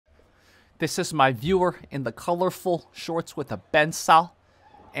This is my viewer in the colorful shorts with a bensal.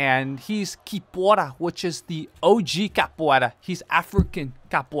 And he's Kipura, which is the OG Capoeira. He's African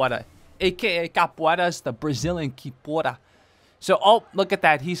Capoeira, aka Capoeira is the Brazilian Kipura. So, oh, look at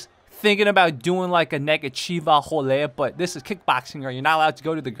that. He's thinking about doing like a negativa role, but this is kickboxing, or you're not allowed to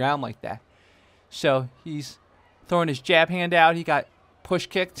go to the ground like that. So he's throwing his jab hand out. He got push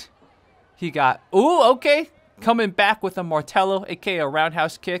kicked. He got, ooh, okay, coming back with a martello, aka a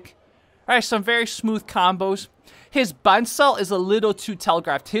roundhouse kick. All right, some very smooth combos. His bansal is a little too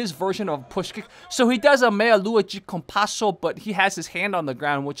telegraphed, his version of a push kick. So he does a meia lua de compasso, but he has his hand on the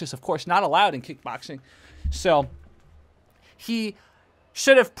ground, which is, of course, not allowed in kickboxing. So he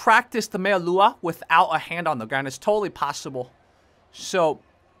should have practiced the meia lua without a hand on the ground. It's totally possible. So,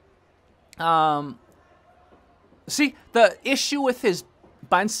 see, the issue with his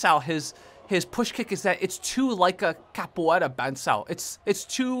bansal, his push kick, is that it's too like a capoeira bansal. It's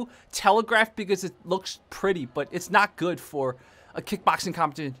too telegraphed because it looks pretty, but it's not good for a kickboxing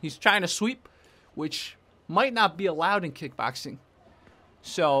competition. He's trying to sweep, which might not be allowed in kickboxing.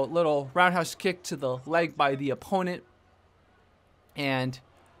 So, little roundhouse kick to the leg by the opponent. And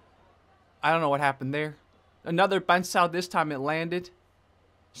I don't know what happened there. Another bansal, this time it landed.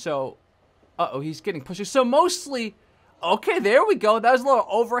 So, uh-oh, he's getting pushed. So mostly, okay, there we go. That was a little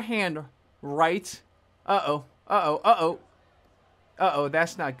overhand right. Uh-oh, uh-oh, uh-oh. Uh-oh,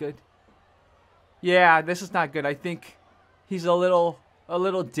 that's not good. Yeah, this is not good. I think he's a little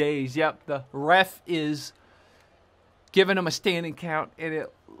dazed. Yep, the ref is giving him a standing count, and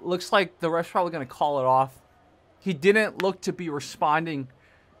it looks like the ref's probably going to call it off. He didn't look to be responding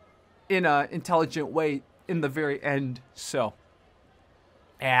in an intelligent way in the very end. So,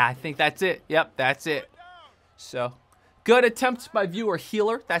 yeah, I think that's it. Yep, that's it. So, good attempt by viewer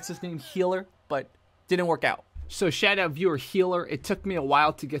Healer. That's his name, Healer, but didn't work out. So shout out viewer Healer. It took me a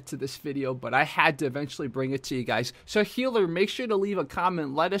while to get to this video, but I had to eventually bring it to you guys. So Healer, make sure to leave a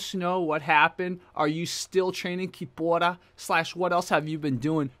comment. Let us know what happened. Are you still training Kipura? / what else have you been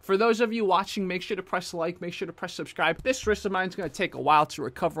doing? For those of you watching, make sure to press like, make sure to press subscribe. This wrist of mine is going to take a while to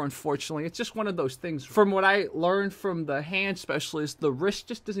recover, unfortunately. It's just one of those things. From what I learned from the hand specialist, the wrist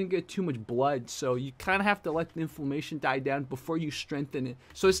just doesn't get too much blood, so you kind of have to let the inflammation die down before you strengthen it.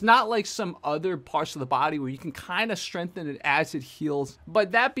 So it's not like some other parts of the body where you can kind of strengthen it as it heals.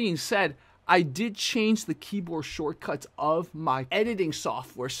 But that being said, I did change the keyboard shortcuts of my editing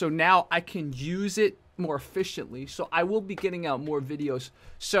software, so now I can use it more efficiently. So I will be getting out more videos.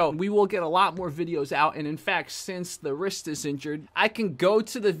 So we will get a lot more videos out, and in fact, since the wrist is injured, I can go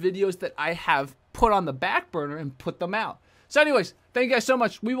to the videos that I have put on the back burner and put them out. So anyways, thank you guys so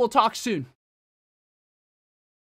much. We will talk soon.